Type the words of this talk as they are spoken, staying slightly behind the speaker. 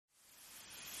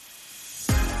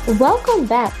Welcome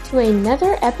back to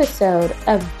another episode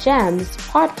of GEMS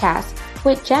podcast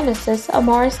with Genesis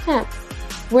Amaris Kemp,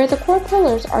 where the core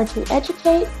pillars are to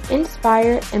educate,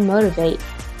 inspire, and motivate.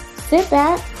 Sit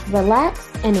back, relax,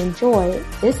 and enjoy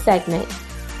this segment.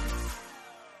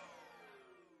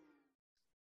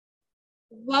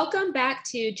 Welcome back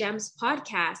to GEMS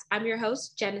podcast. I'm your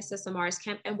host, Genesis Amaris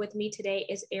Kemp, and with me today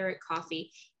is Eric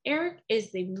Coffey. Eric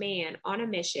is the man on a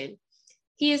mission.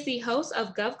 He is the host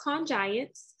of GovCon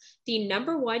Giants, the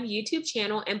 #1 YouTube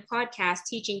channel and podcast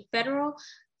teaching federal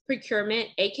procurement,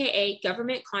 aka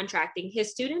government contracting. His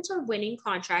students are winning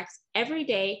contracts every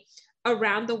day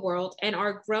around the world and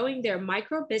are growing their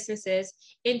micro businesses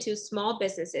into small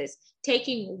businesses,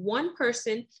 taking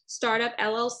one-person startup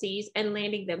LLCs and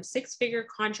landing them six-figure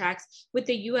contracts with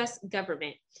the U.S.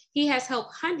 government. He has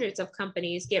helped hundreds of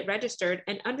companies get registered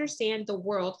and understand the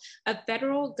world of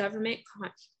federal government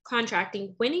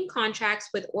contracting, winning contracts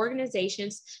with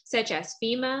organizations such as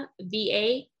FEMA,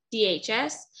 VA,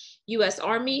 DHS, U.S.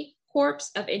 Army, Corps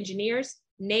of Engineers,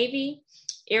 Navy,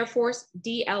 Air Force,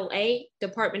 DLA,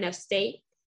 Department of State,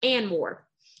 and more.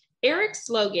 Eric's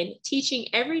slogan, teaching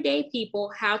everyday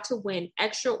people how to win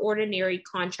extraordinary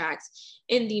contracts,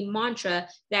 in the mantra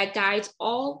that guides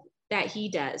all that he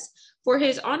does. For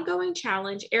his ongoing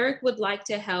challenge, Eric would like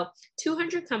to help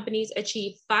 200 companies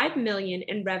achieve $5 million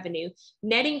in revenue,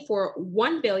 netting for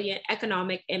 $1 billion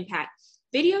economic impact.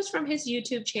 Videos from his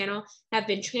YouTube channel have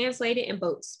been translated in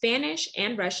both Spanish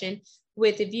and Russian,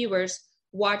 with the viewers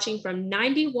watching from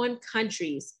 91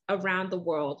 countries around the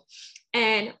world.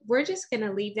 And we're just going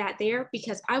to leave that there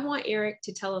because I want Eric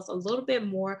to tell us a little bit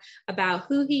more about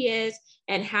who he is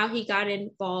and how he got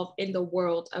involved in the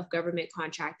world of government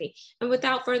contracting. And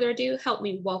without further ado, help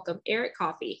me welcome Eric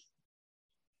Coffey.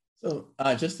 So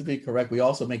just to be correct, we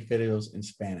also make videos in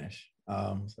Spanish.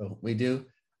 So we do.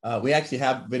 We actually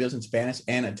have videos in Spanish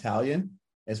and Italian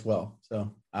as well.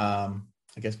 So I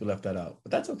guess we left that out,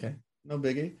 but that's okay. No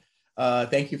biggie.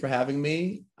 Thank you for having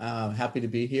me. Happy to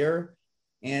be here.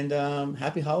 And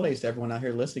happy holidays to everyone out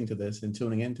here listening to this and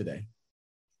tuning in today.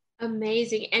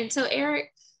 Amazing. And so,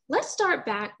 Eric, let's start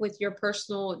back with your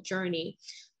personal journey.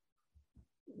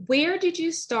 Where did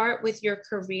you start with your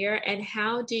career and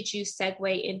how did you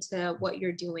segue into what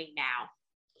you're doing now?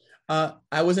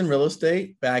 I was in real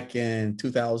estate back in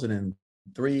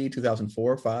 2003,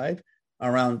 2004, 5,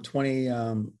 around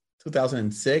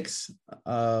 2006.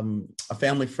 A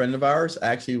family friend of ours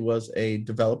actually was a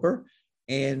developer,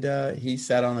 and he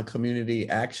sat on a community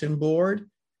action board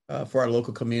for our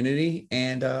local community.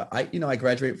 And I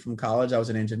graduated from college. I was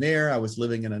an engineer. I was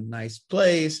living in a nice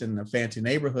place in a fancy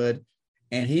neighborhood.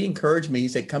 And he encouraged me. He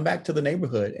said, come back to the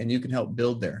neighborhood and you can help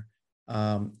build there.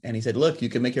 And he said, look, you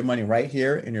can make your money right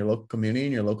here in your local community,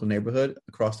 in your local neighborhood,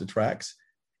 across the tracks.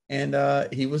 And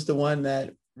he was the one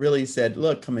that really said,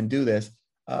 look, come and do this.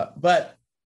 But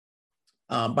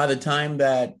by the time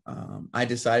that I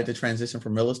decided to transition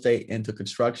from real estate into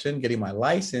construction, getting my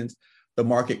license, the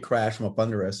market crashed from up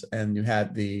under us. And you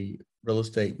had the real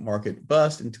estate market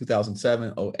bust in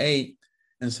 2007, 08.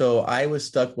 And so I was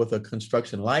stuck with a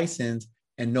construction license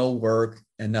and no work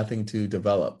and nothing to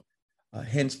develop.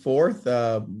 Henceforth,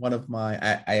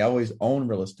 I always own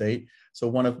real estate. So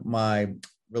one of my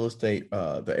real estate,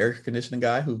 the air conditioning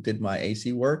guy who did my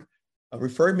AC work,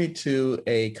 referred me to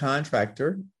a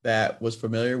contractor that was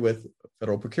familiar with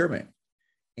federal procurement.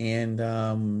 And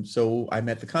so I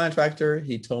met the contractor.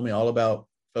 He told me all about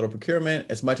federal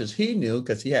procurement, as much as he knew,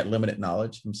 because he had limited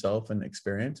knowledge himself and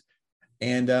experience.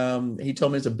 And he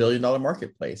told me it's $1 billion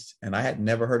marketplace. And I had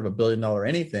never heard of $1 billion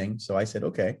anything. So I said,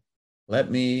 okay, let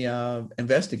me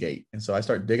investigate. And so I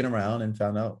started digging around and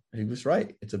found out he was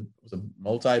right. It was a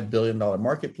multi-billion-dollar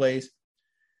marketplace.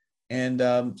 And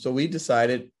so we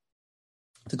decided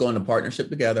to go into partnership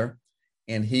together,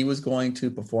 and he was going to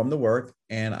perform the work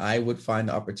and I would find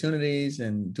the opportunities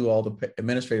and do all the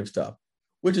administrative stuff,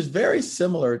 which is very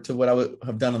similar to what I would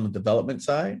have done on the development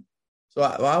side. So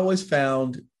I always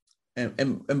found,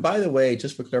 and by the way,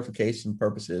 just for clarification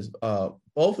purposes,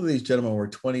 both of these gentlemen were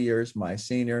 20 years my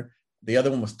senior. The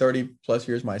other one was 30 plus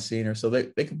years my senior. So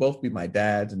they could both be my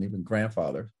dads and even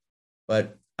grandfathers.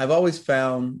 But I've always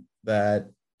found that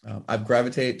I've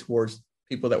gravitated towards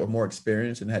people that were more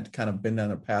experienced and had kind of been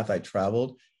down a path I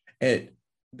traveled. And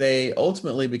they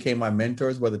ultimately became my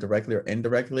mentors, whether directly or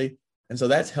indirectly. And so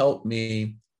that's helped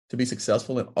me to be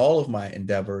successful in all of my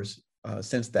endeavors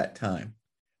since that time.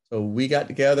 So we got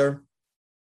together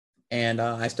and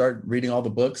I started reading all the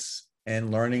books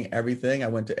and learning everything. I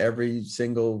went to every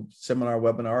single seminar,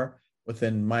 webinar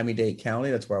within Miami-Dade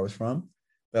County. That's where I was from,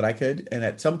 that I could. And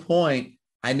at some point,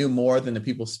 I knew more than the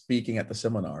people speaking at the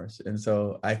seminars. And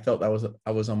so I felt I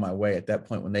was on my way at that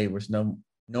point when there was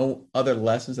no other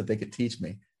lessons that they could teach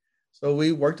me. So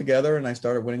we worked together and I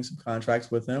started winning some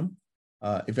contracts with them.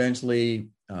 Eventually,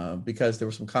 because there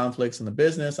were some conflicts in the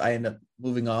business, I ended up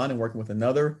moving on and working with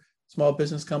another small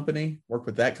business company, worked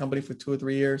with that company for 2 or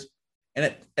 3 years.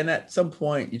 And at some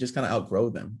point, you just kind of outgrow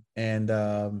them.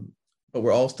 But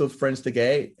we're all still friends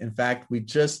today. In fact, we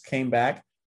just came back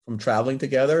from traveling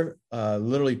together,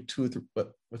 literally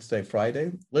let's say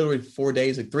Friday, literally 3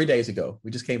 days ago.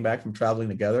 We just came back from traveling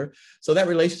together. So that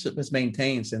relationship has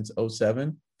maintained since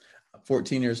 '07,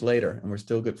 14 years later, and we're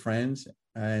still good friends.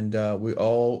 And we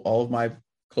all of my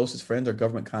closest friends are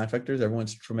government contractors.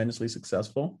 Everyone's tremendously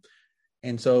successful.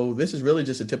 And so this is really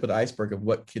just the tip of the iceberg of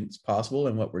what is possible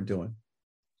and what we're doing.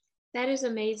 That is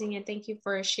amazing. And thank you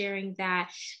for sharing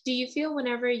that. Do you feel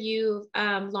whenever you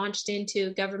launched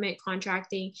into government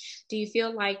contracting, do you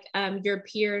feel like your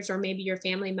peers or maybe your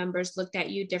family members looked at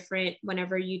you different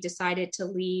whenever you decided to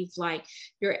leave like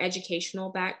your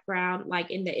educational background, like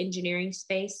in the engineering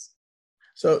space?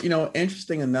 So,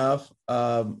 interesting enough,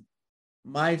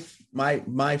 my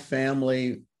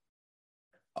family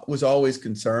was always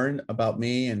concerned about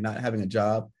me and not having a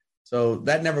job. So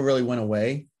that never really went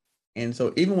away. And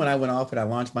so even when I went off and I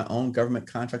launched my own government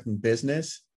contracting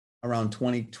business around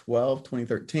 2012,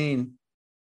 2013,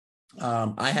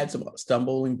 I had some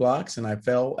stumbling blocks and I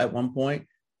fell at one point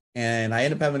and I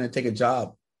ended up having to take a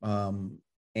job.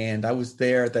 And I was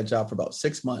there at that job for about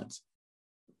 6 months.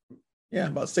 Yeah,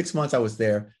 about 6 months I was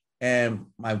there. And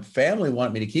my family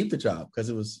wanted me to keep the job because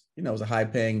it was, it was a high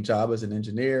paying job as an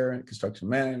engineer and construction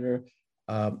manager.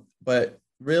 But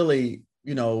really,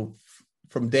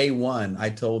 from day one, I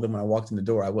told them when I walked in the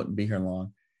door, I wouldn't be here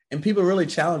long. And people really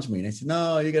challenged me. And they said,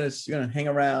 no, you're gonna hang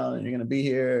around and you're gonna be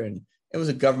here. And it was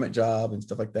a government job and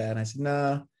stuff like that. And I said,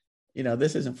 no,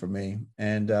 this isn't for me.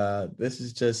 And this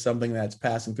is just something that's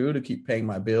passing through to keep paying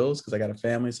my bills because I got a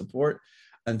family support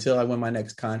until I win my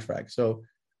next contract. So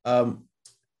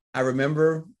I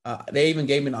remember they even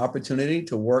gave me an opportunity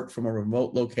to work from a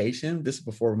remote location. This is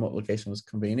before remote location was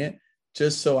convenient,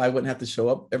 just so I wouldn't have to show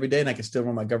up every day and I could still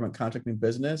run my government contracting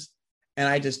business. And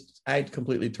I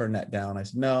completely turned that down. I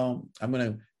said, no,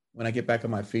 when I get back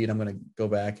on my feet, I'm going to go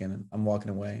back and I'm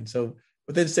walking away. And so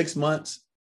within 6 months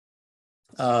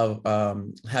of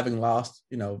having lost,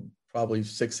 probably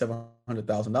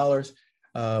 $700,000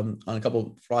 on a couple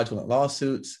of fraudulent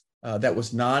lawsuits that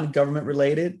was non-government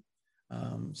related.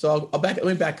 So let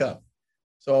me back up.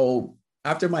 So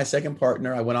after my second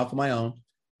partner, I went off on my own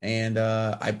and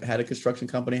I had a construction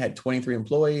company, had 23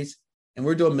 employees, and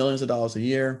we're doing millions of dollars a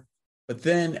year. But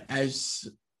then as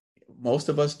most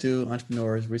of us do,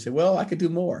 entrepreneurs, we say, well, I could do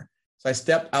more. So I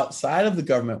stepped outside of the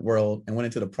government world and went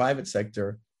into the private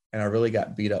sector, and I really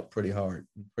got beat up pretty hard,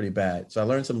 pretty bad. So I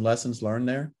learned some lessons learned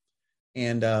there.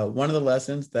 And one of the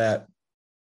lessons that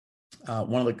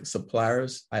one of the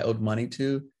suppliers I owed money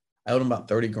to, I owed him about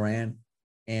 30 grand.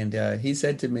 And he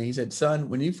said to me, son,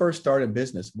 when you first started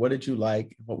business, what did you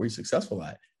like? What were you successful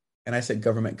at? And I said,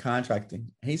 government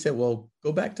contracting. And he said, well,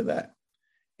 go back to that.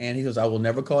 And he goes, I will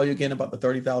never call you again about the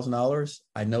 $30,000.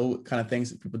 I know what kind of things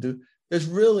that people do. There's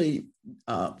really,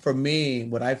 for me,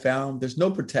 what I found, there's no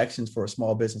protections for a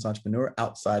small business entrepreneur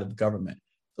outside of the government.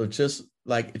 So just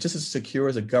as secure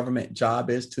as a government job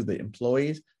is to the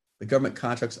employees, the government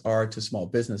contracts are to small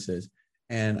businesses.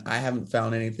 And I haven't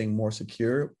found anything more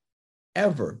secure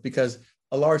ever, because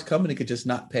a large company could just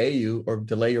not pay you or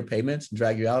delay your payments and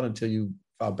drag you out until you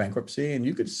file bankruptcy, and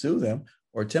you could sue them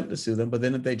or attempt to sue them. But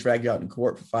then if they drag you out in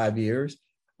court for 5 years,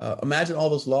 imagine all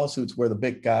those lawsuits where the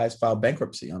big guys file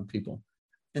bankruptcy on people.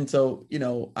 And so,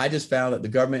 I just found that the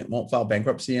government won't file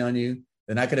bankruptcy on you.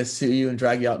 They're not going to sue you and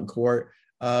drag you out in court.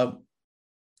 You're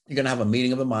going to have a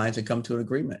meeting of the minds and come to an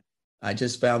agreement. I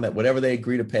just found that whatever they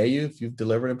agree to pay you, if you've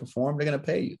delivered and performed, they're going to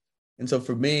pay you. And so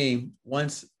for me,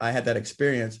 once I had that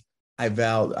experience, I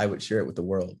vowed I would share it with the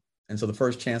world. And so the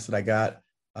first chance that I got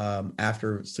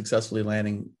after successfully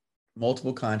landing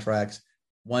multiple contracts,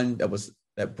 one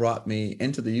that brought me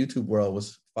into the YouTube world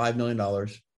was $5 million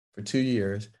for 2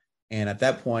 years. And at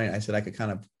that point, I said I could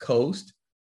kind of coast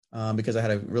because I had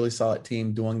a really solid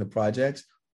team doing the projects,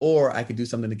 or I could do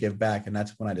something to give back. And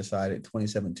that's when I decided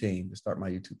 2017 to start my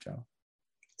YouTube channel.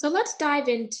 So let's dive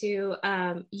into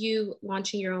you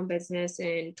launching your own business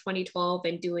in 2012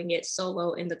 and doing it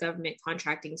solo in the government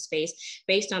contracting space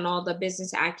based on all the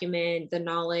business acumen, the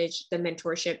knowledge, the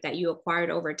mentorship that you acquired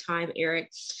over time, Eric.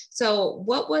 So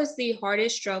what was the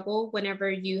hardest struggle whenever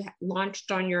you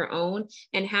launched on your own,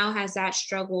 and how has that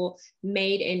struggle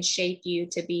made and shaped you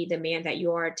to be the man that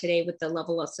you are today with the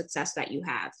level of success that you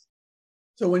have?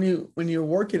 So when you're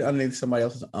working underneath somebody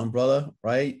else's umbrella,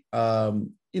 right?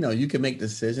 You can make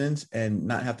decisions and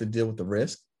not have to deal with the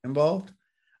risk involved.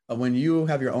 When you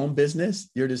have your own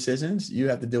business, your decisions, you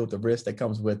have to deal with the risk that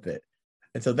comes with it.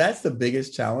 And so that's the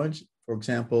biggest challenge. For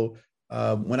example,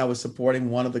 when I was supporting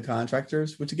one of the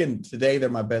contractors, which again, today they're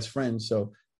my best friends.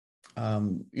 So,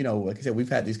 like I said, we've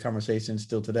had these conversations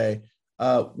still today.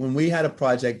 When we had a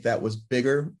project that was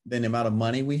bigger than the amount of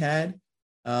money we had,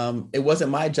 it wasn't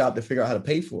my job to figure out how to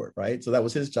pay for it, right? So that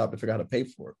was his job to figure out how to pay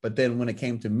for it. But then when it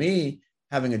came to me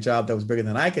having a job that was bigger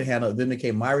than I could handle, then it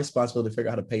became my responsibility to figure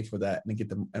out how to pay for that and get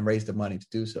them and raise the money to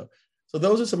do so. So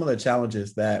those are some of the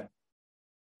challenges that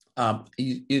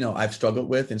I've struggled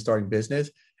with in starting business,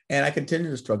 and I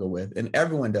continue to struggle with, and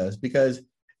everyone does, because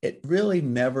it really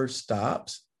never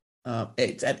stops.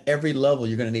 It's at every level.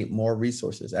 You're going to need more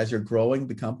resources as you're growing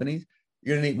the company.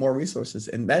 You're going to need more resources,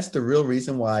 and that's the real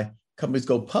reason why companies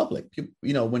go public.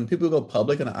 When people go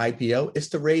public on an IPO, it's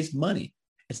to raise money.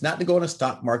 It's not to go in a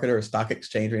stock market or a stock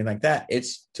exchange or anything like that.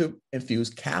 It's to infuse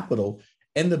capital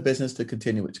in the business to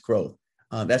continue its growth.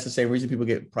 That's the same reason people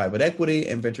get private equity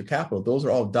and venture capital. Those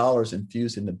are all dollars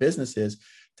infused into businesses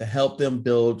to help them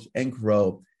build and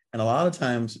grow. And a lot of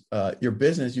times, your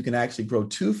business, you can actually grow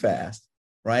too fast,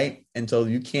 right? And so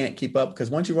you can't keep up, because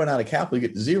once you run out of capital, you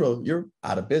get to zero, you're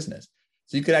out of business.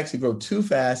 So you could actually grow too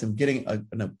fast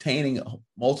and obtaining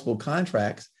multiple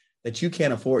contracts that you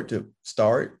can't afford to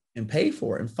start and pay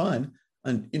for and fund,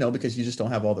 and because you just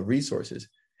don't have all the resources.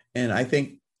 And I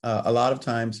think a lot of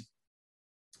times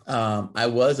I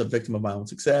was a victim of my own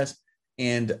success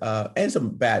and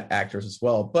some bad actors as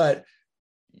well. But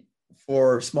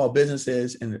for small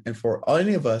businesses and for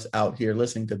any of us out here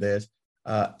listening to this,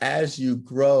 as you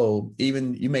grow,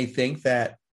 even you may think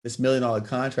that this $1 million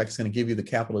contract is going to give you the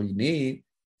capital you need,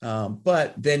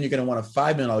 but then you're going to want a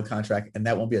 $5 million contract, and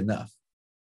that won't be enough.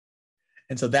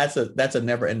 And so that's a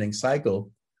never-ending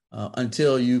cycle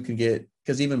until you can get,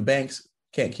 because even banks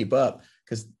can't keep up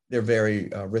because they're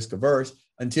very risk averse,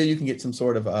 until you can get some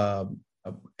sort of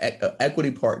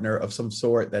equity partner of some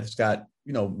sort that's got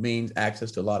means access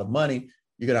to a lot of money.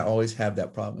 You're going to always have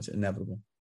that problem. It's inevitable.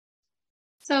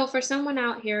 So for someone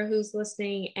out here who's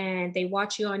listening and they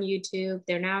watch you on YouTube,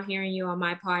 they're now hearing you on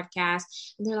my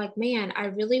podcast, and they're like, man, I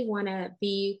really want to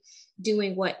be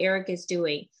doing what Eric is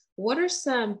doing. What are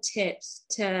some tips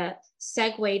to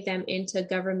segue them into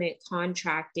government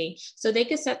contracting so they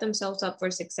could set themselves up for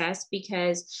success?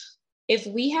 Because if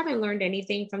we haven't learned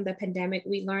anything from the pandemic,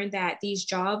 we learned that these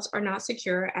jobs are not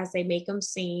secure as they make them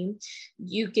seem.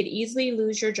 You could easily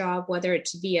lose your job, whether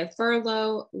it's via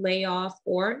furlough, layoff,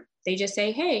 or they just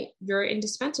say, hey, you're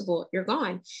indispensable, you're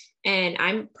gone. And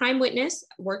I'm prime witness,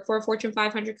 worked for a Fortune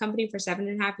 500 company for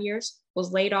 7.5 years,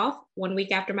 was laid off 1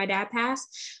 week after my dad passed.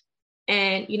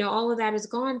 And, all of that is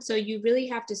gone. So you really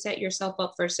have to set yourself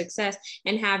up for success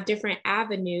and have different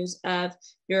avenues of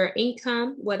your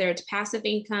income, whether it's passive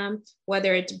income,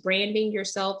 whether it's branding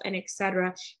yourself, and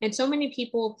etc. And so many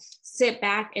people sit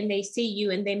back and they see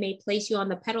you and they may place you on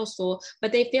the pedestal,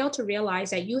 but they fail to realize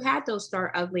that you had those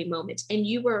start ugly moments and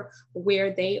you were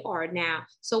where they are now.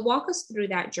 So walk us through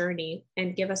that journey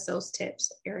and give us those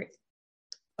tips, Eric.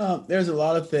 There's a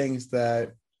lot of things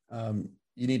that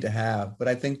you need to have, but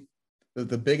I think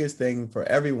the biggest thing for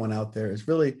everyone out there is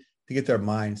really to get their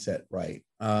mindset right.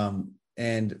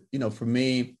 For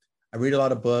me, I read a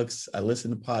lot of books. I listen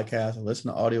to podcasts. I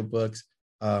listen to audiobooks.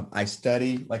 I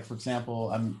study, like, for example,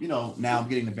 now I'm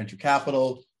getting to venture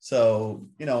capital. So,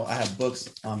 I have books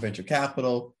on venture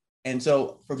capital. And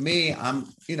so for me,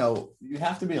 you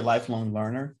have to be a lifelong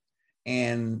learner.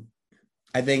 And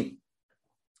I think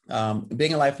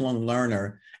being a lifelong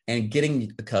learner and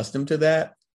getting accustomed to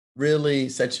that really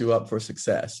sets you up for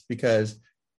success, because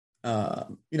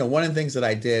one of the things that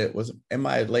I did was in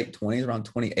my late 20s, around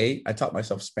 28, I taught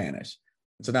myself Spanish.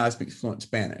 So now I speak fluent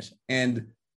Spanish. And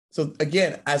so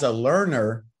again, as a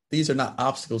learner, these are not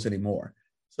obstacles anymore.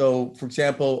 So for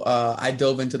example, I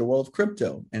dove into the world of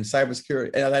crypto and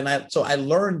cybersecurity. And so I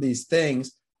learned these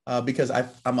things because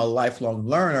I'm a lifelong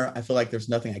learner. I feel like there's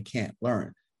nothing I can't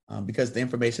learn because the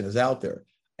information is out there.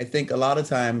 I think a lot of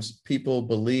times people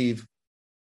believe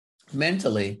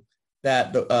mentally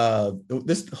that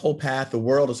this whole path, the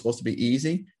world is supposed to be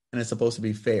easy and it's supposed to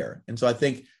be fair. And so I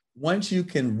think once you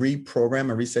can reprogram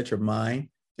and reset your mind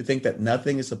to think that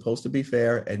nothing is supposed to be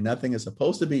fair and nothing is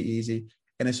supposed to be easy,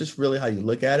 and it's just really how you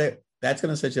look at it, that's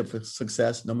going to set you up for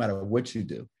success no matter what you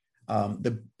do.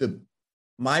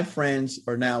 My friends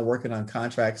are now working on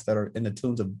contracts that are in the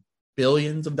tunes of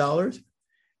billions of dollars.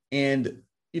 And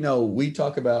we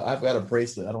talk about, I've got a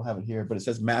bracelet, I don't have it here, but it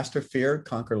says master fear,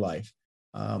 conquer life.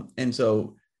 And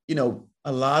so,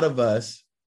 a lot of us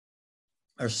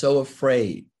are so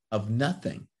afraid of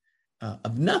nothing,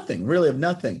 really of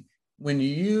nothing. When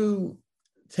you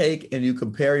take and you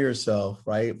compare yourself,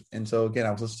 right? And so again,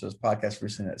 I was listening to this podcast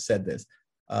recently that said this.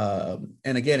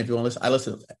 And again, if you want to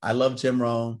listen, I love Jim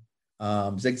Rohn,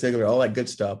 Zig Ziglar, all that good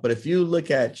stuff. But if you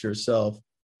look at yourself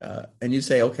and you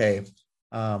say, okay,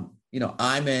 I'm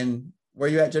in, where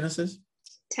are you at, Genesis?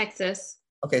 Texas.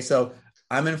 Okay, so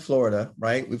I'm in Florida,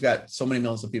 right? We've got so many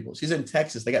millions of people. She's in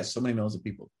Texas. They got so many millions of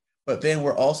people. But then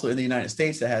we're also in the United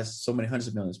States that has so many hundreds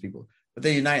of millions of people. But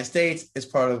the United States is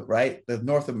part of, right, the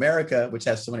North America, which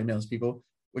has so many millions of people,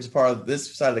 which is part of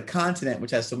this side of the continent,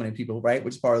 which has so many people, right,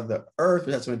 which is part of the earth,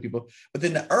 which has so many people. But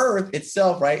then the earth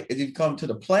itself, right, if you come to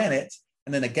the planet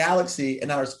and then the galaxy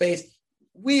and outer space,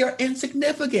 we are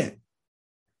insignificant.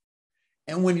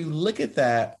 And when you look at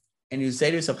that and you say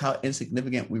to yourself how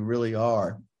insignificant we really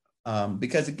are,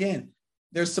 because again,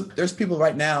 there's people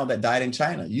right now that died in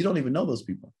China. You don't even know those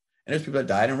people. And there's people that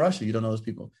died in Russia. You don't know those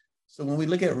people. So when we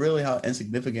look at really how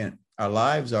insignificant our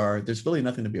lives are, there's really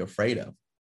nothing to be afraid of.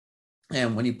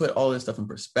 And when you put all this stuff in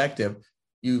perspective,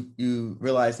 you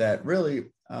realize that really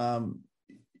the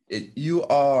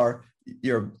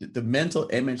mental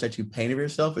image that you paint of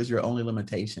yourself is your only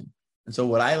limitation. And so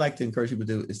what I like to encourage people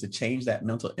to do is to change that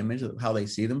mental image of how they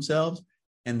see themselves.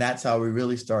 And that's how we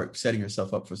really start setting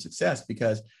yourself up for success,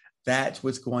 because that's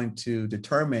what's going to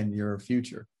determine your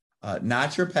future.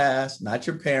 Not your past, not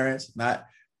your parents, not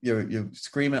your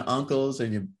screaming uncles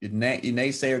and your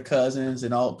naysayer cousins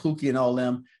and all Pookie and all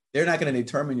them. They're not going to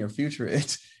determine your future.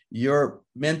 It's your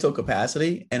mental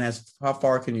capacity, and how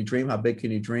far can you dream? How big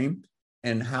can you dream?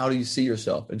 And how do you see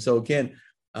yourself? And so again,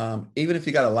 even if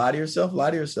you got to lie to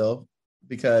yourself,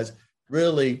 because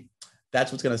really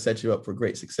that's what's going to set you up for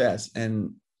great success.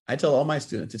 And I tell all my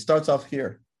students, it starts off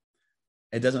here.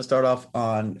 It doesn't start off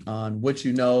on what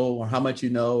you know or how much you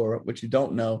know or what you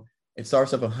don't know. It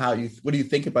starts off on what do you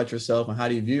think about yourself and how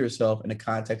do you view yourself in the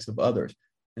context of others.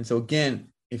 And so again,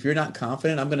 if you're not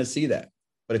confident, I'm going to see that.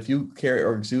 But if you carry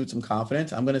or exude some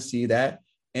confidence, I'm going to see that.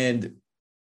 And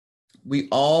we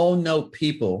all know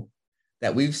people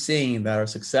that we've seen that are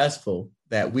successful,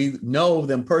 that we know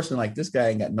them personally, like this guy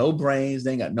ain't got no brains,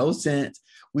 they ain't got no sense.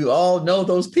 We all know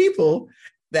those people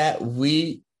that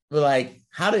we were like,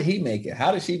 how did he make it?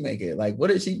 How did she make it? Like, what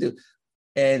did she do?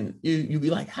 And you be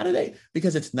like, how did they?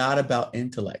 Because it's not about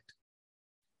intellect.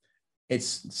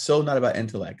 It's so not about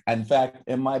intellect. In fact,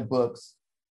 in my books,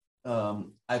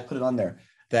 I put it on there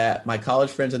that my college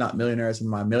friends are not millionaires and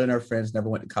my millionaire friends never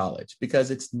went to college,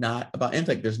 because it's not about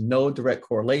intellect. There's no direct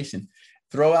correlation.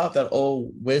 Throw out that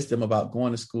old wisdom about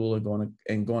going to school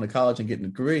and going to college and getting a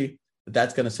degree, but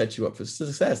that's going to set you up for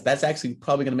success. That's actually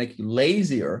probably going to make you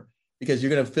lazier, because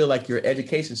you're going to feel like your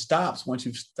education stops once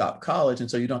you've stopped college. And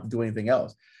so you don't have to do anything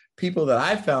else. People that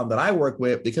I found that I work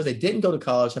with, because they didn't go to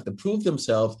college, have to prove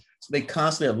themselves. So they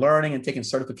constantly are learning and taking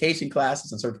certification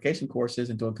classes and certification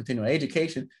courses and doing continuing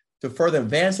education to further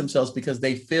advance themselves, because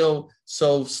they feel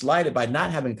so slighted by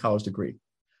not having a college degree.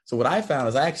 So what I found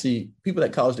is people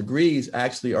that college degrees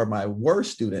actually are my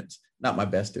worst students, not my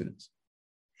best students.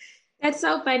 That's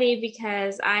so funny,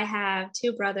 because I have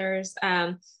two brothers.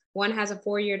 One has a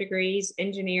 4-year degree,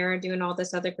 engineer, doing all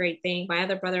this other great thing. My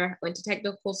other brother went to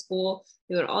technical school,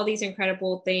 doing all these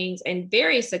incredible things and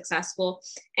very successful.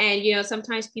 And,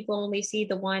 sometimes people only see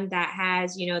the one that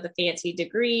has, the fancy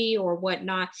degree or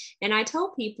whatnot. And I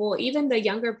tell people, even the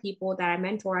younger people that I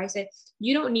mentor, I said,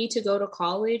 you don't need to go to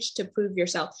college to prove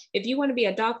yourself. If you want to be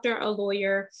a doctor, a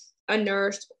lawyer, a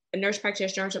nurse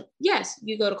practitioner, yes,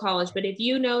 you go to college. But if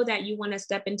you know that you want to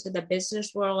step into the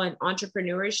business world and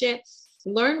entrepreneurship,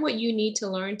 learn what you need to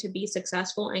learn to be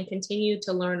successful and continue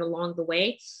to learn along the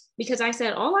way. Because I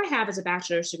said, all I have is a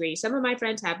bachelor's degree. Some of my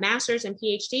friends have master's and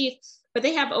PhDs, but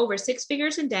they have over 6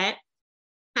 figures in debt.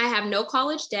 I have no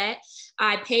college debt.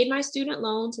 I paid my student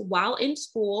loans while in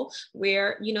school,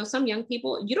 where, some young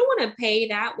people, you don't want to pay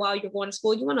that while you're going to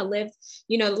school. You want to live,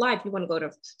 life. You want to go to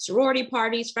sorority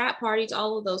parties, frat parties,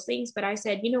 all of those things. But I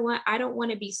said, you know what? I don't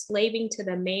want to be slaving to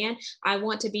the man. I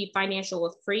want to be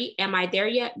financially free. Am I there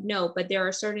yet? No, but there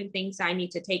are certain things I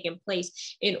need to take in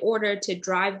place in order to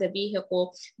drive the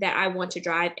vehicle that I want to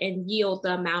drive and yield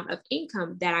the amount of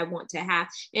income that I want to have.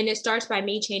 And it starts by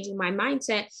me changing my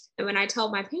mindset. And when I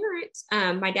told my parents,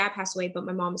 my dad passed away, but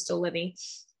my mom is still living.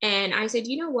 And I said,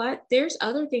 you know what? There's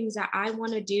other things that I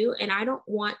want to do. And I don't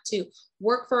want to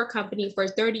work for a company for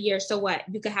 30 years. So what?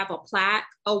 You could have a plaque,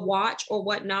 a watch, or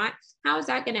whatnot. How is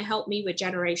that going to help me with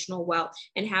generational wealth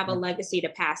and have a legacy to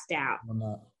pass down?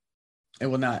 It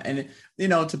will not. And, to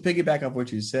piggyback off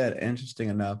what you said, interesting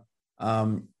enough,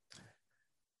 one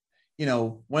of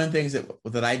the things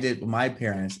that I did with my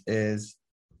parents is,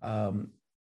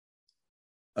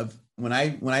 of when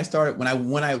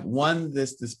I won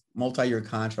this multi-year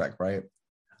contract, right?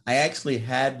 I actually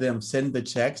had them send the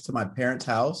checks to my parents'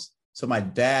 house so my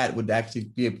dad would actually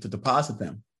be able to deposit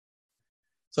them.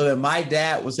 So that my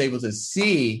dad was able to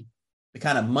see the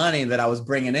kind of money that I was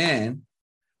bringing in,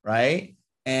 right?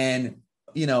 And,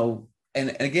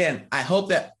 and again, I hope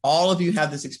that all of you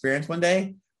have this experience one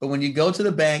day, but when you go to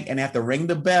the bank and have to ring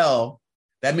the bell,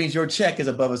 that means your check is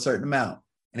above a certain amount.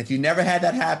 And if you never had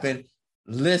that happen,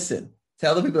 listen,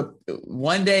 tell the people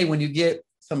one day when you get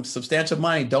some substantial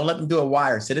money, don't let them do a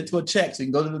wire, send it to a check so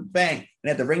you can go to the bank and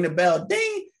have to ring the bell,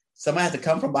 ding, somebody has to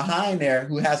come from behind there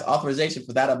who has authorization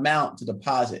for that amount to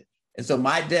deposit. And so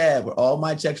my dad, with all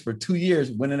my checks for 2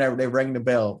 years, whenever they rang the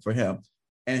bell for him,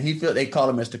 and they called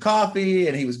him Mr. Coffee,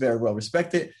 and he was very well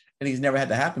respected. And he's never had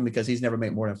to happen because he's never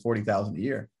made more than $40,000 a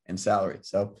year in salary.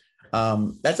 So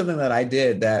that's something that I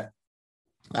did that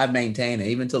I've maintained.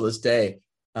 And even till this day,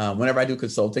 whenever I do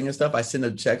consulting and stuff, I send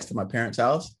the checks to my parents'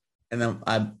 house. And then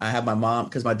I have my mom,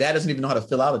 because my dad doesn't even know how to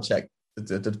fill out a check,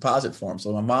 the deposit form.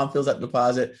 So my mom fills out the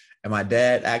deposit and my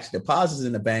dad actually deposits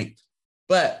in the bank,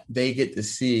 but they get to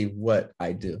see what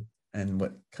I do and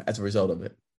what as a result of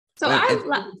it. So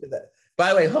by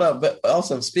the way, hold on. But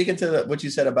also speaking to what you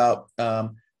said about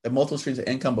the multiple streams of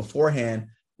income beforehand,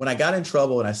 when I got in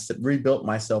trouble and I rebuilt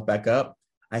myself back up,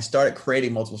 I started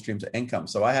creating multiple streams of income.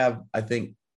 So I have, I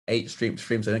think, 8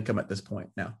 streams of income at this point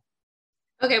now.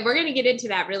 Okay, we're going to get into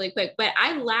that really quick, but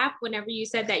I laughed whenever you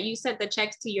said that you sent the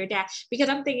checks to your dad, because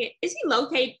I'm thinking, is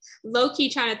he low key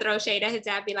trying to throw shade at his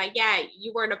dad? Be like, yeah,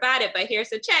 you weren't about it, but here's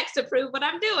the checks to prove what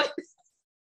I'm doing.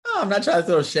 No, I'm not trying to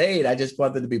throw shade. I just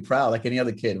wanted to be proud like any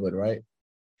other kid would, right?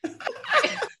 But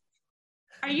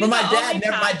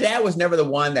my dad was never the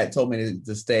one that told me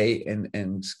to stay, and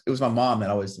it was my mom that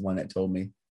always the one that told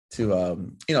me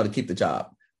to to keep the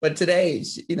job. But today,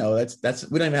 that's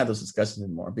we don't even have those discussions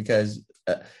anymore, because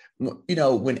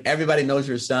when everybody knows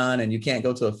your son and you can't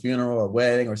go to a funeral or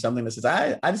wedding or something that says,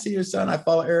 I see your son, I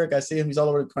follow Eric, I see him, he's all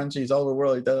over the country, he's all over the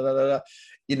world, da, da, da, da.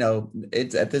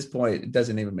 It's at this point, it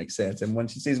doesn't even make sense. And when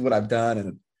she sees what I've done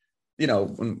and,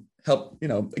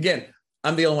 again,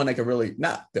 I'm the only one that can really,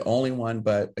 not the only one,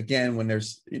 but again, when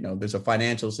there's a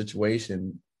financial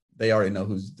situation, they already know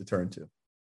who's to turn to.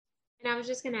 And I was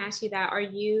just going to ask you that,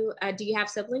 do you have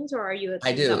siblings, or are you?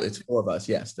 I do. It's 4 of us.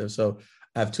 Yes. So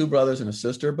I have 2 brothers and a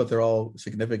sister, but they're all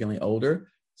significantly older.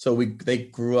 So they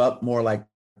grew up more like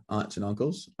aunts and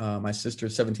uncles. My sister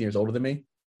is 17 years older than me.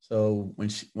 So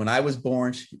when I was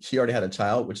born, she already had a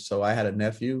child, so I had a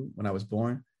nephew when I was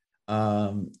born.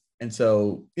 And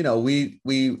so, they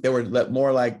were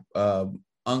more like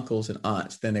uncles and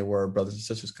aunts than they were brothers and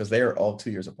sisters, because they are all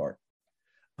 2 years apart.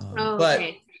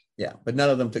 Okay. But none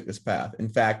of them took this path. In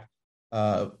fact,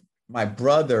 my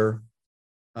brother,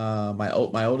 my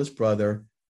oldest brother,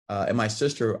 and my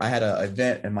sister, I had an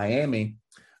event in Miami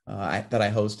that I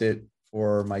hosted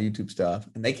for my YouTube stuff,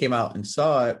 and they came out and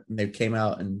saw it, and they came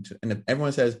out and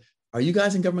everyone says, "Are you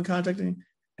guys in government contracting?"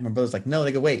 And my brother's like, "No."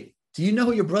 They go, "Wait, do you know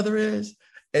who your brother is?"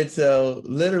 And so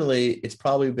literally it's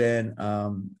probably been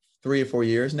 3 or 4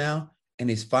 years now. And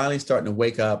he's finally starting to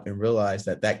wake up and realize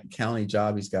that county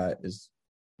job he's got is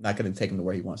not going to take him to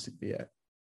where he wants to be at.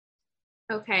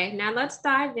 Okay, now let's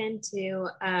dive into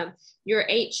your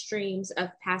 8 streams of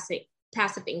passive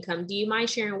income. Do you mind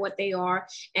sharing what they are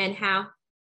and how?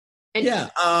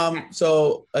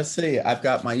 So let's see. I've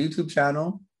got my YouTube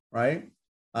channel, right?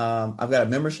 I've got a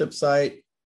membership site.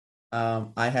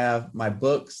 I have my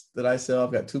books that I sell.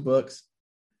 I've got 2 books,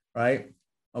 right?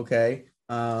 Okay.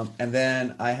 And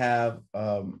then I have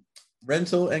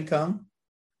rental income.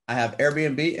 I have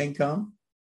Airbnb income.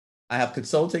 I have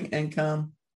consulting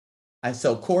income. I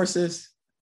sell courses.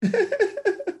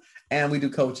 And we do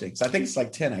coaching. So I think it's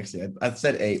like 10, actually. I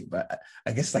said 8, but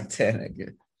I guess like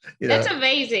 10. That's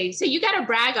amazing. So you gotta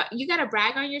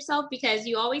brag on yourself, because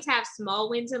you always have small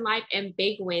wins in life and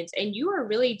big wins, and you are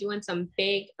really doing some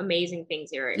big, amazing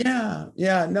things here.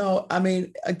 Yeah. No, I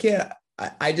mean, again,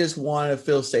 I just want to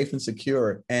feel safe and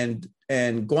secure. And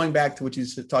going back to what you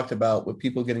talked about with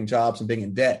people getting jobs and being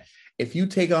in debt, if you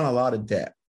take on a lot of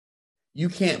debt, you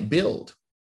can't build,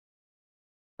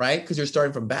 right? Because you're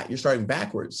starting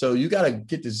backwards. So you got to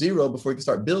get to 0 before you can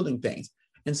start building things.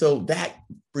 And so that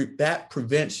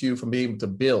prevents you from being able to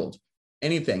build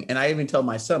anything. And I even tell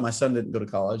my son didn't go to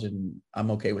college, and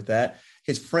I'm okay with that.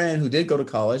 His friend who did go to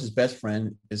college, his best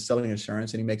friend, is selling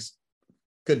insurance, and he makes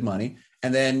good money.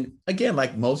 And then again,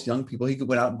 like most young people, he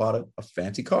went out and bought a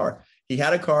fancy car. He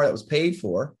had a car that was paid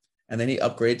for, and then he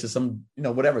upgraded to some,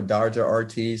 whatever, Dodge or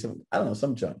RT,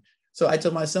 some junk. So I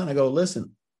told my son, I go,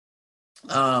 listen,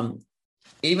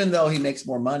 even though he makes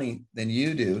more money than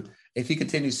you do, If he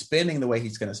continues spending the way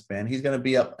he's going to spend, he's going to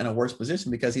be up in a worse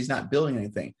position because he's not building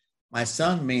anything. My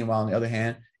son, meanwhile, on the other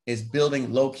hand, is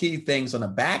building low-key things on the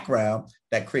background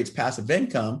that creates passive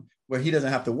income where he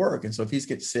doesn't have to work. And so if he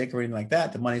gets sick or anything like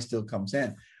that, the money still comes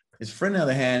in. His friend, on the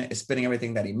other hand, is spending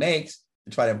everything that he makes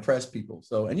to try to impress people.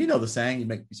 So, and you know the saying, you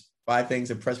make these 5 things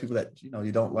to impress people that,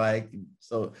 you don't like.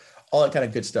 So all that kind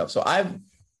of good stuff. So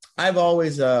I've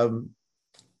always, been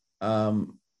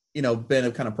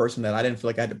a kind of person that I didn't feel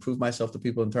like I had to prove myself to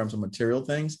people in terms of material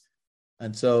things.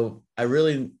 And so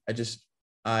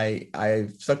I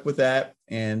stuck with that,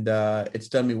 and it's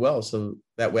done me well. So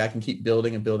that way I can keep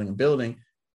building and building and building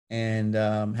and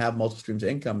have multiple streams of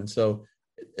income. And so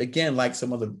again, like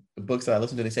some of the books that I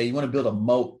listen to, they say you want to build a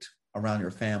moat around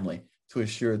your family to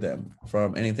assure them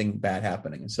from anything bad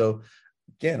happening. And so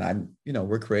again,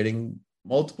 we're creating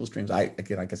multiple streams. Like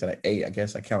I said, 8, I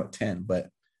guess I count 10, but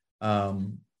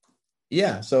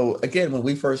yeah. So again, when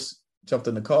we first jumped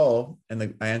in the call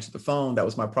and I answered the phone, that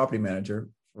was my property manager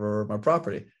for my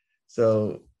property.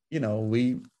 So, I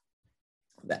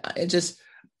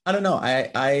don't know.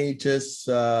 I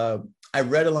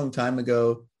read a long time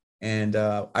ago, and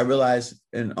I realized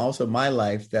in also my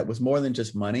life that was more than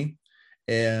just money.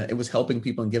 And it was helping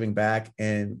people and giving back.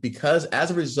 And because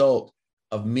as a result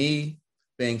of me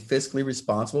being fiscally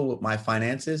responsible with my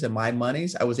finances and my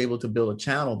monies, I was able to build a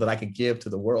channel that I could give to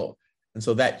the world. And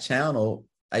so that channel,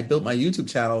 I built my YouTube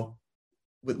channel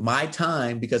with my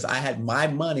time because I had my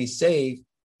money saved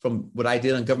from what I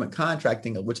did on government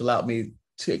contracting, which allowed me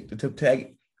to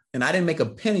take, and I didn't make a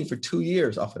penny for 2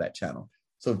 years off of that channel.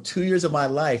 So 2 years of my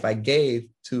life I gave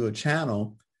to a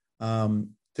channel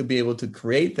to be able to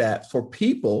create that for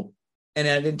people, and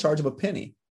I didn't charge them a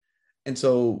penny. And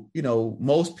so,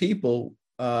 most people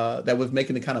that was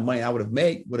making the kind of money I would have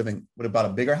made would have bought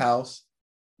a bigger house,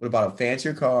 would have bought a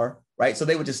fancier car, right? So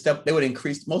they would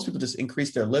most people just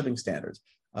increase their living standards.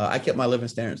 I kept my living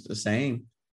standards the same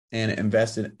and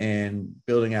invested in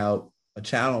building out a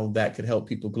channel that could help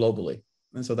people globally.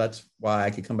 And so that's why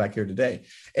I could come back here today.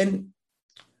 And,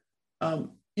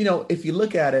 if you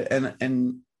look at it,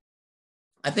 and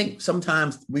I think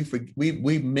sometimes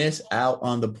we miss out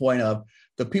on the point of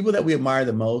the people that we admire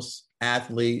the most,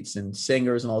 athletes and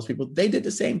singers and all those people, they did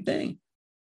the same thing.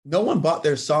 No one bought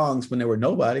their songs when they were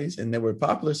nobodies and they were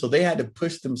popular. So they had to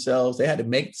push themselves. They had to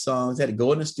make songs. They had to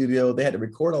go in the studio. They had to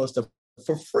record all this stuff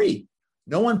for free.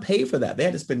 No one paid for that. They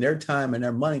had to spend their time and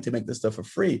their money to make this stuff for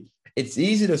free. It's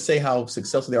easy to say how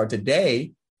successful they are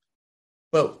today,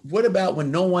 but what about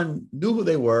when no one knew who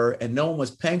they were and no one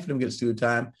was paying for them to get studio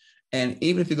time? And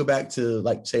even if you go back to,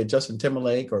 like, say, Justin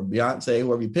Timberlake or Beyonce,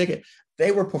 whoever you pick it,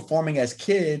 they were performing as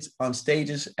kids on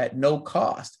stages at no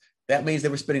cost. That means they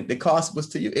were spending, the cost was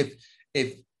to you.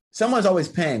 If someone's always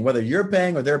paying, whether you're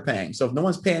paying or they're paying. So if no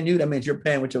one's paying you, that means you're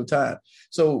paying with your time.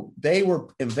 So they were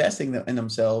investing in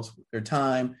themselves, their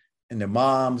time, and their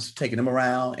moms taking them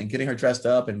around and getting her dressed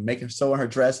up and sewing her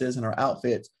dresses and her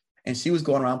outfits. And she was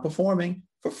going around performing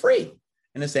for free.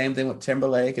 And the same thing with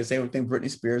Timberlake, and the same thing with Britney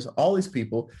Spears, all these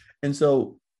people. And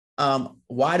so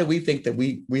why do we think that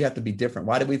we have to be different?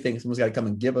 Why do we think someone's got to come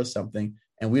and give us something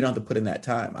and we don't have to put in that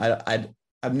time?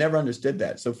 I've never understood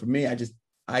that. So for me,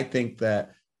 I think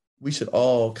that we should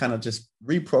all kind of just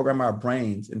reprogram our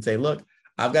brains and say, look,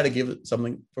 I've got to give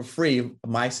something for free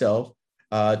myself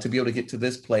to be able to get to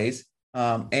this place.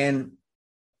 And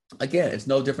again, it's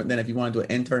no different than if you want to do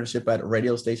an internship at a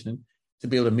radio station to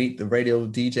be able to meet the radio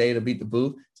DJ, to meet the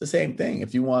booth. It's the same thing.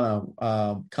 If you want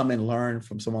to come and learn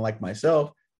from someone like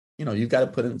myself, you've got to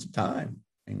put in some time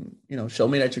and, show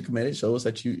me that you're committed. Show us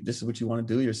that this is what you want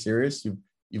to do. You're serious.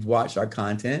 You've watched our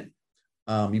content.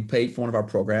 You paid for one of our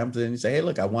programs, and you say, hey,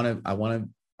 look, I want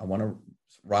to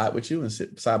ride with you and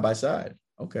sit side by side.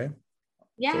 Okay.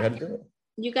 Yeah.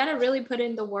 You got to really put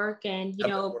in the work and,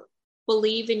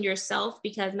 believe in yourself,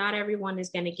 because not everyone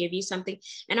is going to give you something.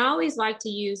 And I always like to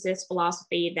use this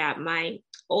philosophy that my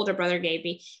older brother gave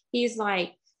me. He's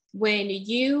like, when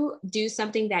you do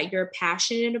something that you're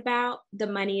passionate about, the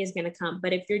money is going to come.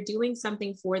 But if you're doing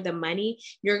something for the money,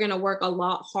 you're going to work a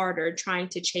lot harder trying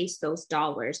to chase those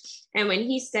dollars. And when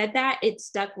he said that, it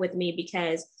stuck with me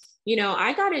because,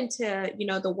 I got into,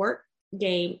 the work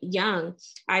game young.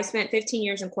 I spent 15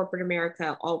 years in corporate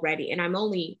America already, and I'm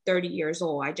only 30 years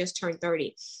old. I just turned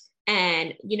 30.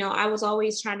 And, I was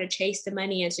always trying to chase the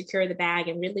money and secure the bag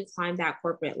and really climb that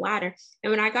corporate ladder.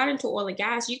 And when I got into oil and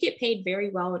gas, you get paid very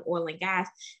well in oil and gas.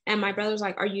 And my brother was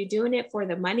like, are you doing it for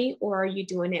the money, or are you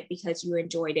doing it because you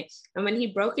enjoyed it? And when he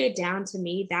broke it down to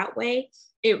me that way,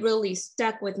 it really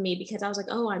stuck with me, because I was like,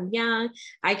 oh, I'm young.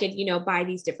 I could, buy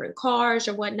these different cars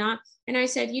or whatnot. And I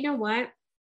said, you know what?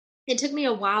 It took me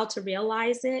a while to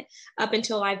realize it, up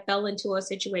until I fell into a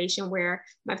situation where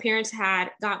my parents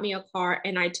had got me a car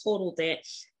and I totaled it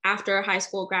after high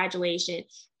school graduation.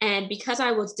 And because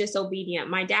I was disobedient,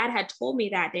 my dad had told me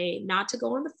that day not to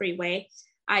go on the freeway.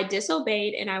 I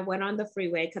disobeyed and I went on the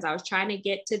freeway because I was trying to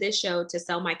get to this show to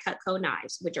sell my Cutco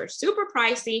knives, which are super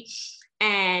pricey.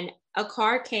 And a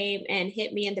car came and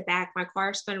hit me in the back. My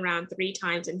car spun around 3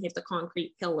 times and hit the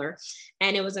concrete pillar.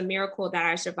 And it was a miracle that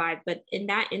I survived. But in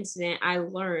that incident, I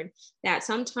learned that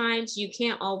sometimes you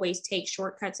can't always take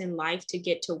shortcuts in life to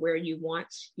get to where you want.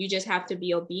 You just have to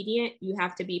be obedient. You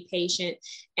have to be patient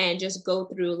and just go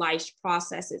through life's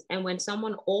processes. And when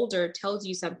someone older tells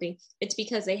you something, it's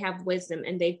because they have wisdom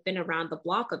and they've been around the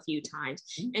block a few times.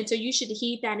 And so you should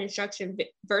heed that instruction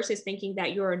versus thinking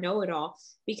that you're a know-it-all.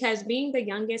 Because being the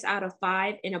youngest out of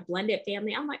 5 in a blended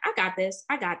family, I'm like, I got this.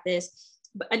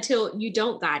 But until you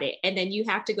don't got it. And then you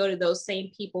have to go to those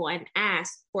same people and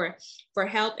ask for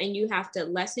help. And you have to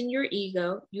lessen your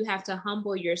ego. You have to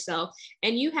humble yourself.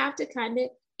 And you have to kind of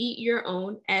eat your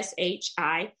own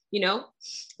SHI,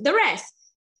 the rest.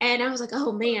 And I was like,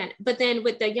 oh man. But then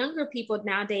with the younger people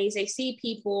nowadays, they see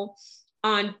people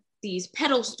on these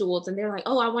pedal stools and they're like,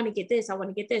 oh, I want to get this.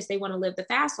 They want to live the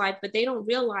fast life, but they don't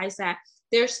realize that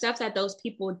there's stuff that those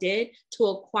people did to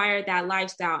acquire that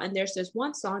lifestyle. And there's this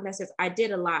one song that says, I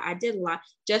did a lot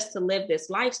just to live this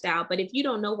lifestyle. But if you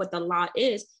don't know what the law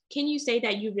is, can you say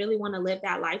that you really want to live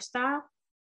that lifestyle?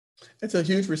 It's a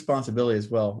huge responsibility as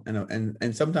well.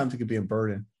 And sometimes it could be a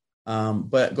burden.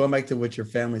 But going back to what your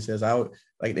family says,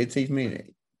 they teach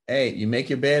me, hey, you make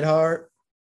your bed hard,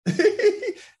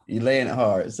 you laying it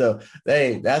hard. So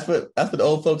that's what the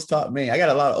old folks taught me. I got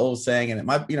a lot of old saying, and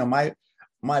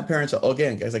my parents are,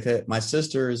 again, guys, like my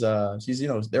sister's, she's,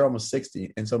 they're almost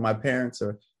 60. And so my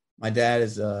dad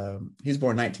is, he's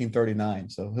born 1939.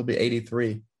 So he'll be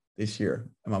 83 this year.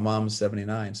 And my mom's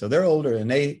 79. So they're older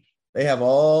and they have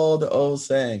all the old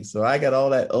sayings. So I got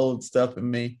all that old stuff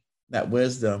in me, that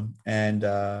wisdom. And,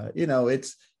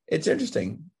 it's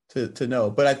interesting to know,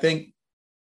 but I think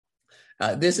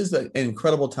this is an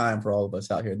incredible time for all of us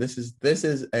out here. This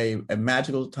is a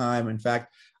magical time. In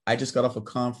fact, I just got off a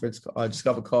conference. I just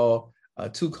got off a call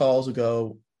 2 calls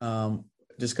ago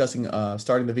discussing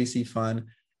starting the VC fund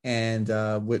and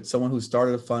with someone who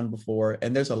started a fund before.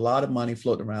 And there's a lot of money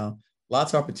floating around,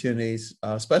 lots of opportunities,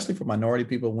 especially for minority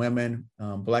people, women,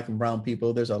 Black and brown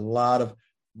people. There's a lot of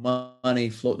money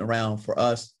floating around for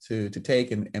us to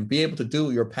take and be able to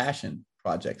do your passion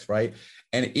projects, right?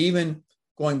 And even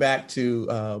going back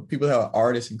to people that are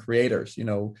artists and creators,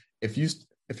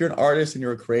 if you're an artist and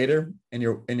you're a creator and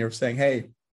you're saying, hey,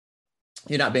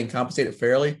 you're not being compensated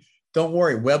fairly, don't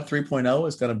worry. Web 3.0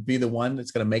 is going to be the one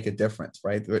that's going to make a difference,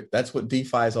 right? That's what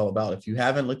DeFi is all about. If you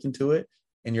haven't looked into it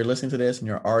and you're listening to this and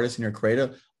you're an artist and you're a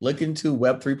creator, look into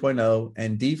Web 3.0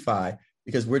 and DeFi,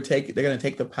 because they're going to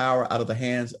take the power out of the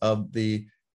hands of the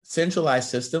centralized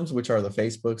systems, which are the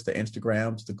Facebooks, the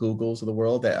Instagrams, the Googles of the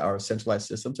world that are centralized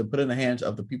systems, and put in the hands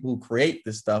of the people who create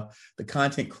this stuff, the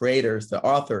content creators, the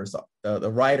authors,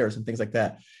 the writers, and things like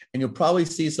that. And you'll probably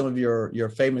see some of your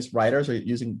famous writers are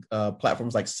using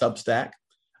platforms like Substack.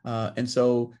 And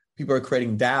so people are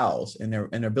creating DAOs and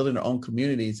they're building their own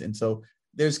communities. And so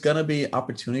there's going to be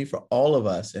opportunity for all of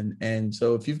us. And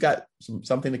so if you've got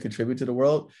something to contribute to the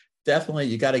world, definitely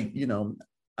you got to,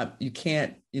 you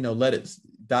can't, let it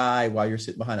die while you're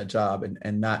sitting behind a job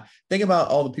and not think about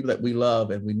all the people that we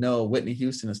love and we know, Whitney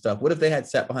Houston and stuff. What if they had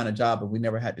sat behind a job and we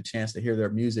never had the chance to hear their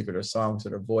music or their songs or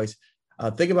their voice?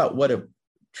 Think about what a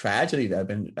tragedy that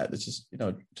been. It's just,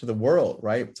 to the world,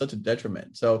 right? Such a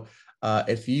detriment. So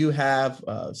if you have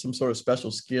some sort of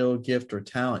special skill, gift, or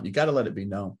talent, you got to let it be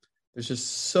known. There's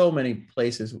just so many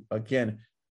places, again,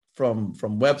 from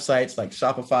websites like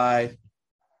Shopify,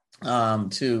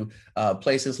 to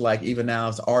places like even now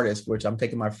as artists, which I'm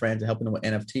taking my friends and helping them with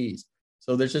NFTs.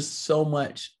 So there's just so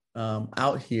much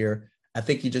out here. I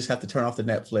think you just have to turn off the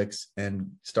Netflix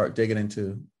and start digging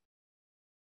into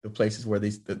the places where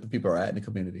the people are at in the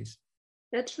communities.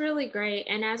 That's really great.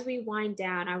 And as we wind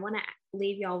down, I want to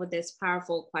leave y'all with this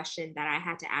powerful question that I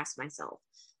had to ask myself.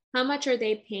 How much are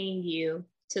they paying you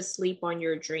to sleep on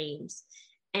your dreams?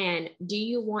 And do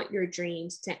you want your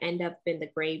dreams to end up in the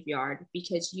graveyard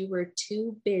because you were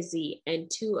too busy and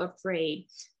too afraid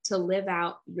to live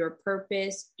out your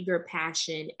purpose, your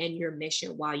passion, and your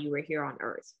mission while you were here on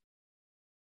Earth?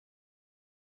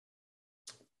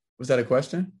 Was that a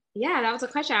question? Yeah, that was a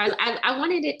question. I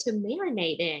wanted it to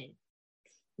marinate in.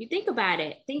 You think about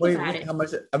it. About it. How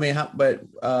much? I mean, how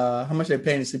much are they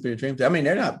paying to sleep in your dreams? I mean,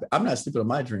 I'm not sleeping on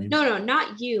my dreams. No,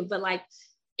 not you, but like,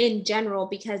 in general,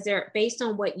 because they're based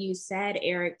on what you said,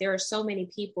 Eric, there are so many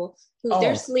people who Oh,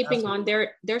 they're sleeping on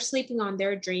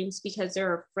their dreams because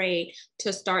they're afraid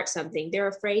to start something. They're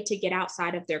afraid to get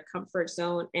outside of their comfort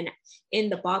zone and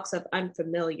in the box of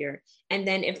unfamiliar. And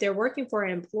then if they're working for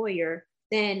an employer,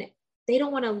 then they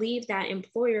don't want to leave that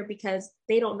employer because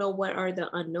they don't know what are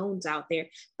the unknowns out there.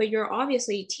 But you're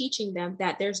obviously teaching them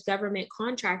that there's government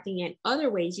contracting and other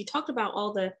ways. You talked about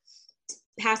all the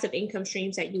passive income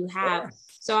streams that you have. sure.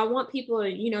 So I want people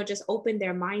to, just open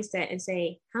their mindset and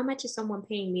say, how much is someone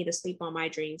paying me to sleep on my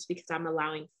dreams because I'm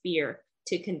allowing fear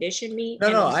to condition me?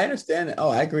 No, I understand. Oh,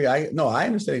 I agree. I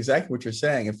understand exactly what you're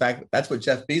saying. In fact, that's what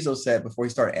Jeff Bezos said before he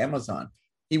started Amazon.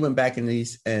 He went back and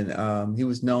he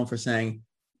was known for saying,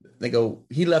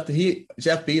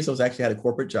 Jeff Bezos actually had a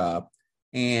corporate job,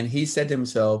 and he said to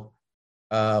himself,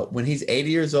 when he's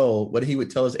 80 years old, what he would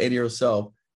tell his 80-year-old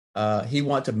self, he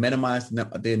wanted to minimize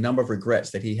the number of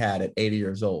regrets that he had at 80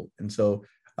 years old. And so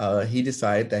he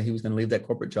decided that he was going to leave that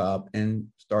corporate job and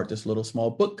start this little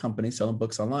small book company selling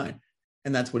books online.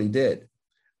 And that's what he did.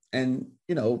 And,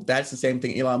 that's the same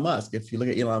thing Elon Musk. If you look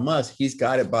at Elon Musk, he's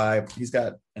got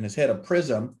in his head a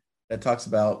prism that talks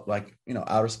about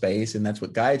outer space, and that's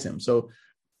what guides him. So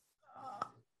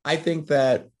I think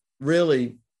that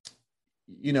really,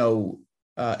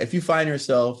 if you find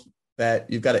yourself that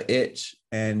you've got an itch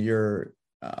and you're,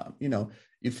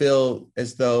 you feel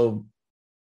as though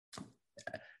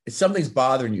something's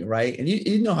bothering you, right? And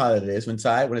you know how it is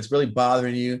inside when it's really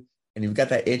bothering you and you've got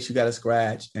that itch you got to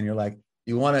scratch and you're like,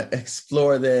 you want to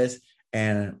explore this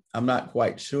and I'm not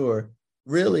quite sure.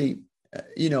 Really,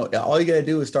 all you got to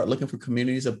do is start looking for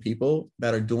communities of people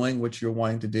that are doing what you're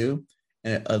wanting to do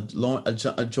and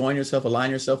align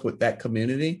yourself with that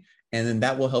community. And then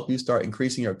that will help you start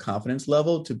increasing your confidence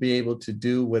level to be able to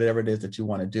do whatever it is that you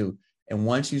want to do. And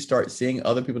once you start seeing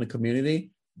other people in the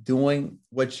community doing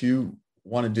what you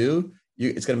want to do,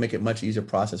 it's going to make it a much easier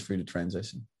process for you to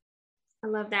transition. I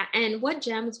love that. And what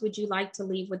gems would you like to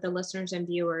leave with the listeners and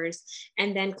viewers?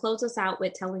 And then close us out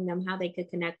with telling them how they could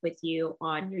connect with you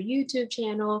on your YouTube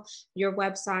channel, your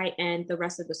website, and the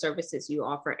rest of the services you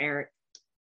offer, Eric.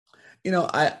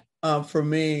 For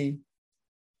me,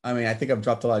 I think I've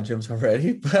dropped a lot of gems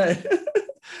already,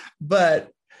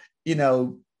 but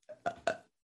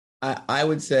I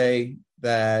would say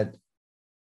that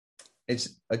it's,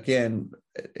 again,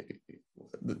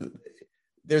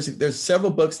 there's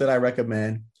several books that I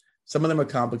recommend. Some of them are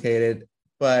complicated,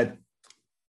 but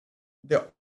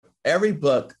every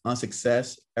book on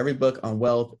success, every book on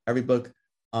wealth, every book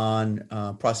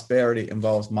on prosperity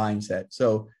involves mindset.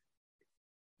 So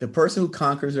the person who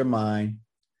conquers their mind,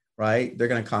 right, they're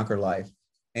going to conquer life.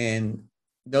 And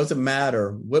it doesn't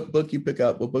matter what book you pick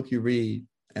up, what book you read,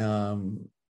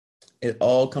 it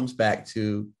all comes back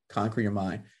to conquer your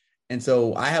mind. And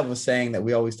so I have a saying that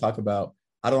we always talk about.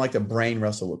 I don't like to brain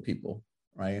wrestle with people,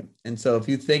 right? And so if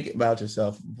you think about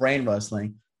yourself, brain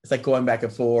wrestling, it's like going back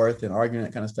and forth and arguing,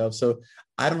 that kind of stuff. So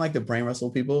I don't like to brain wrestle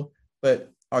people,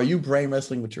 but are you brain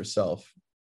wrestling with yourself?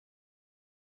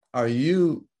 Are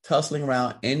you tussling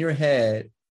around in your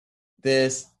head,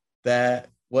 this, that,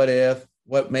 what if,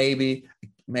 what maybe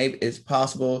it's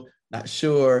possible, not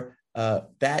sure.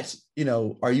 That's,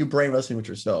 are you brain wrestling with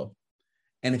yourself?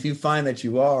 And if you find that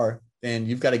you are, then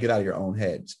you've got to get out of your own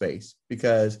head space,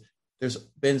 because there's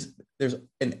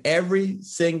in every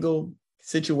single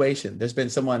situation, there's been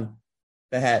someone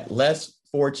that had less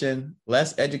fortune,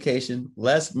 less education,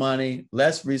 less money,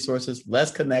 less resources, less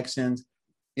connections.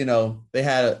 They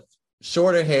had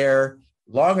shorter hair,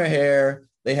 longer hair.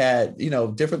 They had,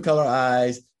 different color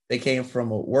eyes. They came from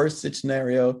a worse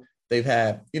scenario. They've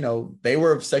had, they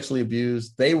were sexually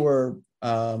abused. They were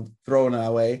thrown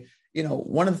away.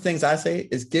 One of the things I say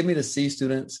is give me the C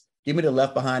students, give me the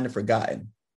left behind and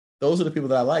forgotten. Those are the people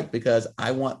that I like, because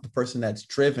I want the person that's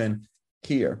driven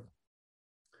here.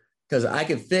 Because I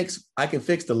can fix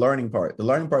the learning part. The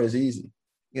learning part is easy,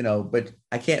 but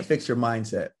I can't fix your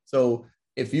mindset. So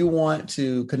if you want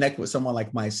to connect with someone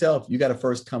like myself, you got to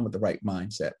first come with the right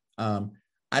mindset.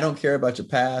 I don't care about your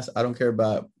past. I don't care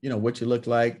about, what you look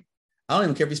like. I don't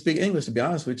even care if you speak English, to be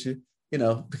honest with you.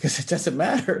 Because it doesn't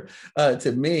matter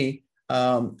to me.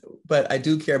 But I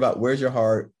do care about where's your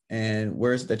heart and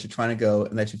where's it that you're trying to go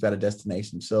and that you've got a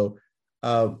destination. So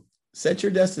set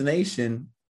your destination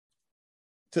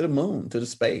to the moon, to the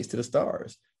space, to the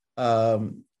stars.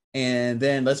 And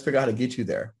then let's figure out how to get you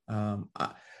there. I'm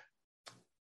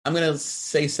going to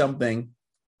say something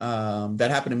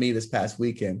that happened to me this past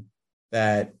weekend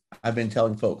that I've been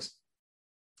telling folks.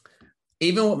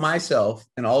 Even with myself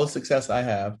and all the success I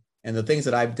have, and the things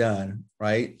that I've done,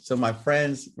 right? So my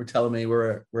friends were telling me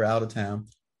we're out of town.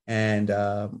 And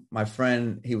my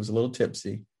friend, he was a little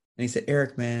tipsy, and he said,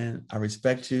 Eric, man, I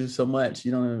respect you so much.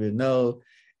 You don't even know.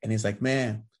 And he's like,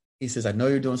 man, he says, I know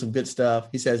you're doing some good stuff.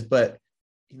 He says, but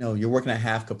you're working at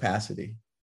half capacity.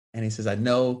 And he says, I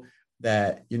know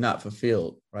that you're not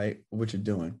fulfilled, right? What you're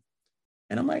doing.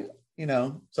 And I'm like,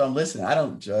 so I'm listening. I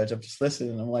don't judge. I'm just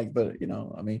listening. I'm like, but,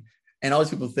 and all these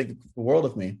people think the world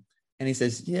of me. And he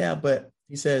says, yeah, but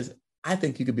he says, I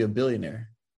think you could be a billionaire.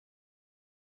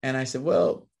 And I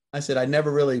said, I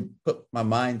never really put my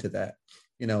mind to that.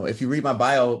 If you read my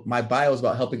bio is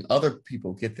about helping other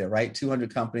people get there, right?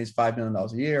 200 companies, $5 million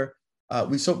a year.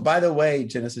 So by the way,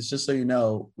 Genesis, just so you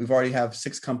know, we've already have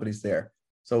 6 companies there.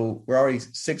 So we're already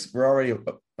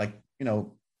like,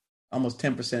 almost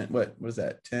 10%. What is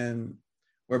that? 10.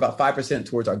 We're about 5%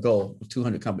 towards our goal of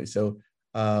 200 companies. So,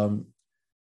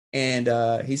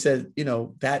 he said,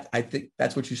 that I think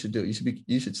that's what you should do.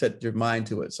 You should set your mind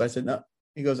to it. So I said, no.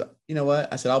 He goes, you know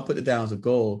what? I said, I'll put it down as a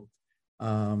goal.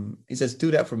 He says,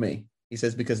 do that for me. He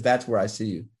says, because that's where I see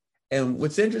you. And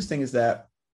what's interesting is that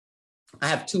I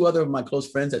have 2 other of my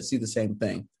close friends that see the same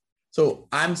thing. So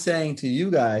I'm saying to you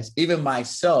guys, even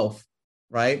myself,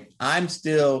 right? I'm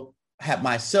still have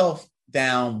myself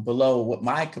down below what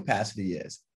my capacity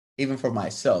is, even for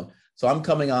myself. So I'm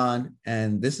coming on,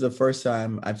 and this is the first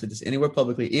time I've said this anywhere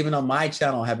publicly, even on my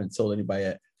channel, I haven't told anybody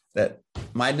yet, that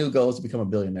my new goal is to become a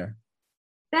billionaire.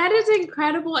 That is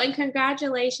incredible. And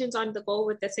congratulations on the goal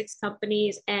with the 6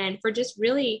 companies and for just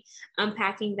really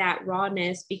unpacking that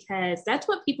rawness, because that's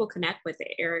what people connect with,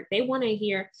 Eric. They want to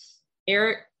hear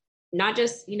Eric, not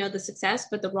just, the success,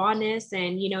 but the rawness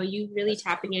and, you really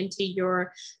tapping into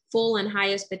your full and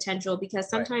highest potential, because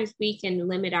sometimes we can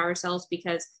limit ourselves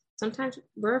because sometimes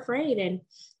we're afraid. And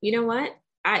you know what?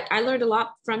 I learned a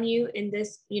lot from you in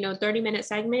this, 30-minute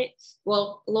segment.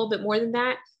 Well, a little bit more than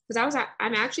that. Because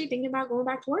I'm actually thinking about going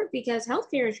back to work because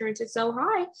healthcare insurance is so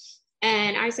high.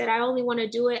 And I said, I only want to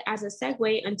do it as a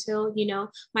segue until,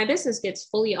 my business gets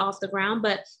fully off the ground.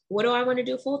 But what do I want to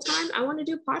do full time? I want to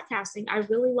do podcasting. I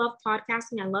really love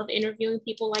podcasting. I love interviewing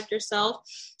people like yourself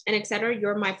and et cetera.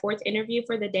 You're my 4th interview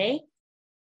for the day.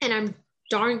 And I'm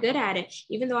darn good at it,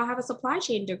 even though I have a supply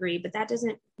chain degree, but that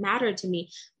doesn't matter to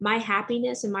me. My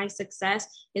happiness and my success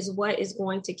is what is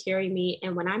going to carry me.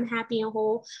 And when I'm happy and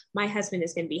whole, my husband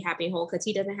is going to be happy and whole because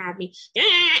he doesn't have me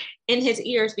in his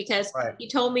ears because he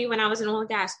told me when I was in oil and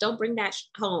gas, don't bring that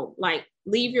home. Like,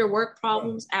 leave your work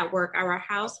problems at work. Our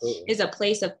house is a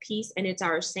place of peace and it's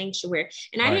our sanctuary.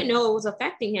 And I didn't know it was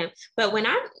affecting him. But when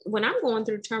I'm going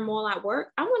through turmoil at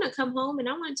work, I want to come home and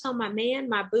I want to tell my man,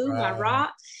 my boo, my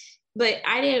rock. But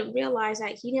I didn't realize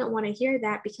that he didn't want to hear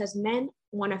that because men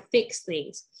want to fix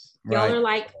things. Y'all are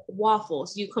like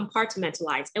waffles. You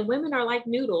compartmentalize. And women are like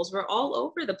noodles. We're all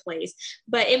over the place.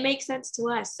 But it makes sense to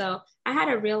us. So I had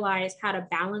to realize how to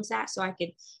balance that so I could,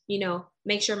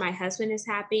 make sure my husband is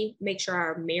happy, make sure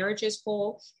our marriage is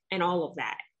full, and all of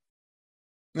that.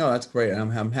 No, that's great.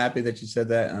 I'm happy that you said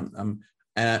that.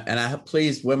 And I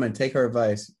please, women, take her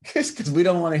advice because we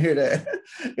don't want to hear that.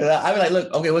 I'd be like,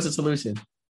 look, okay, what's the solution?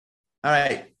 All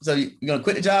right, so you're gonna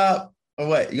quit the job or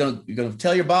what? You're gonna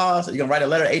tell your boss? You're gonna write a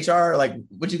letter to HR? Like,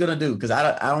 what you gonna do? Because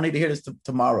I don't need to hear this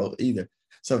tomorrow either.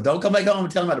 So don't come back home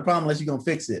and tell them about the problem unless you're gonna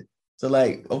fix it. So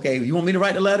like, okay, you want me to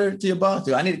write a letter to your boss?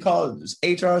 Do I need to call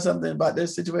HR or something about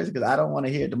this situation? Because I don't want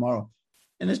to hear it tomorrow.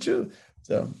 And it's true.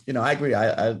 So I agree.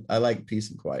 I like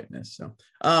peace and quietness. So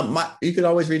you can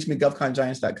always reach me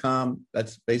govcongiants.com.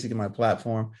 That's basically my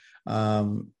platform.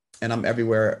 And I'm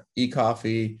everywhere.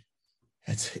 eCoffee.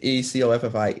 It's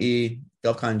ECOFFIE.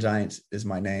 GovCon Giants is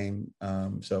my name.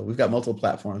 So we've got multiple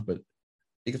platforms, but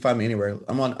you can find me anywhere.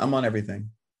 I'm on everything.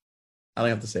 I don't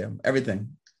have to say them.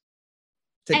 Everything.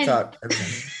 TikTok,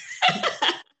 everything.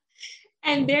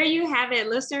 And there you have it,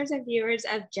 listeners and viewers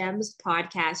of GEMS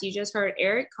podcast. You just heard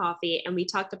Eric Coffee, and we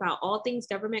talked about all things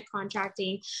government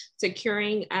contracting,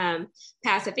 securing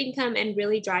passive income, and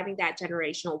really driving that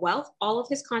generational wealth. All of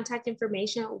his contact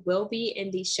information will be in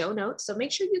the show notes. So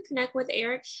make sure you connect with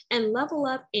Eric and level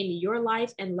up in your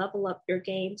life and level up your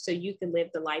game so you can live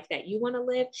the life that you want to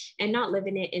live and not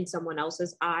living it in someone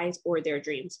else's eyes or their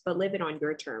dreams, but live it on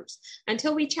your terms.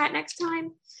 Until we chat next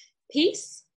time,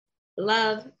 peace,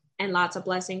 love, and lots of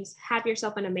blessings. Have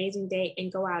yourself an amazing day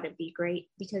and go out and be great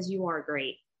because you are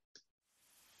great.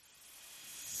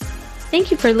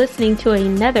 Thank you for listening to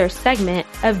another segment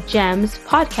of GEMS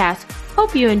podcast.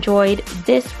 Hope you enjoyed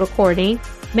this recording.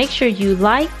 Make sure you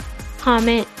like,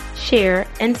 comment, share,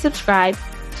 and subscribe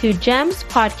to GEMS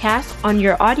podcast on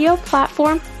your audio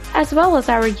platform as well as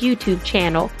our YouTube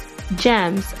channel,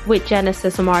 GEMS with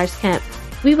Genesis Amaris Kemp.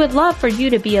 We would love for you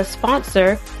to be a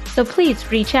sponsor, so please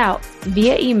reach out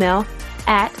via email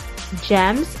at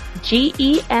Gems,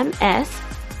 GEMS,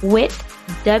 with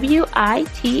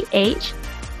WITH,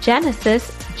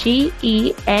 Genesis,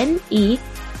 GENESIS,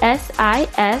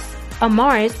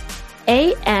 Amaris,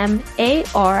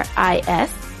 AMARIS,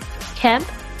 Kemp,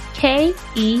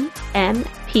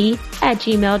 KEMP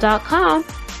 @gmail.com,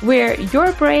 where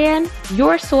your brand,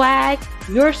 your swag,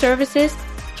 your services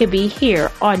can be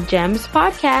here on Gems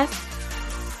Podcast.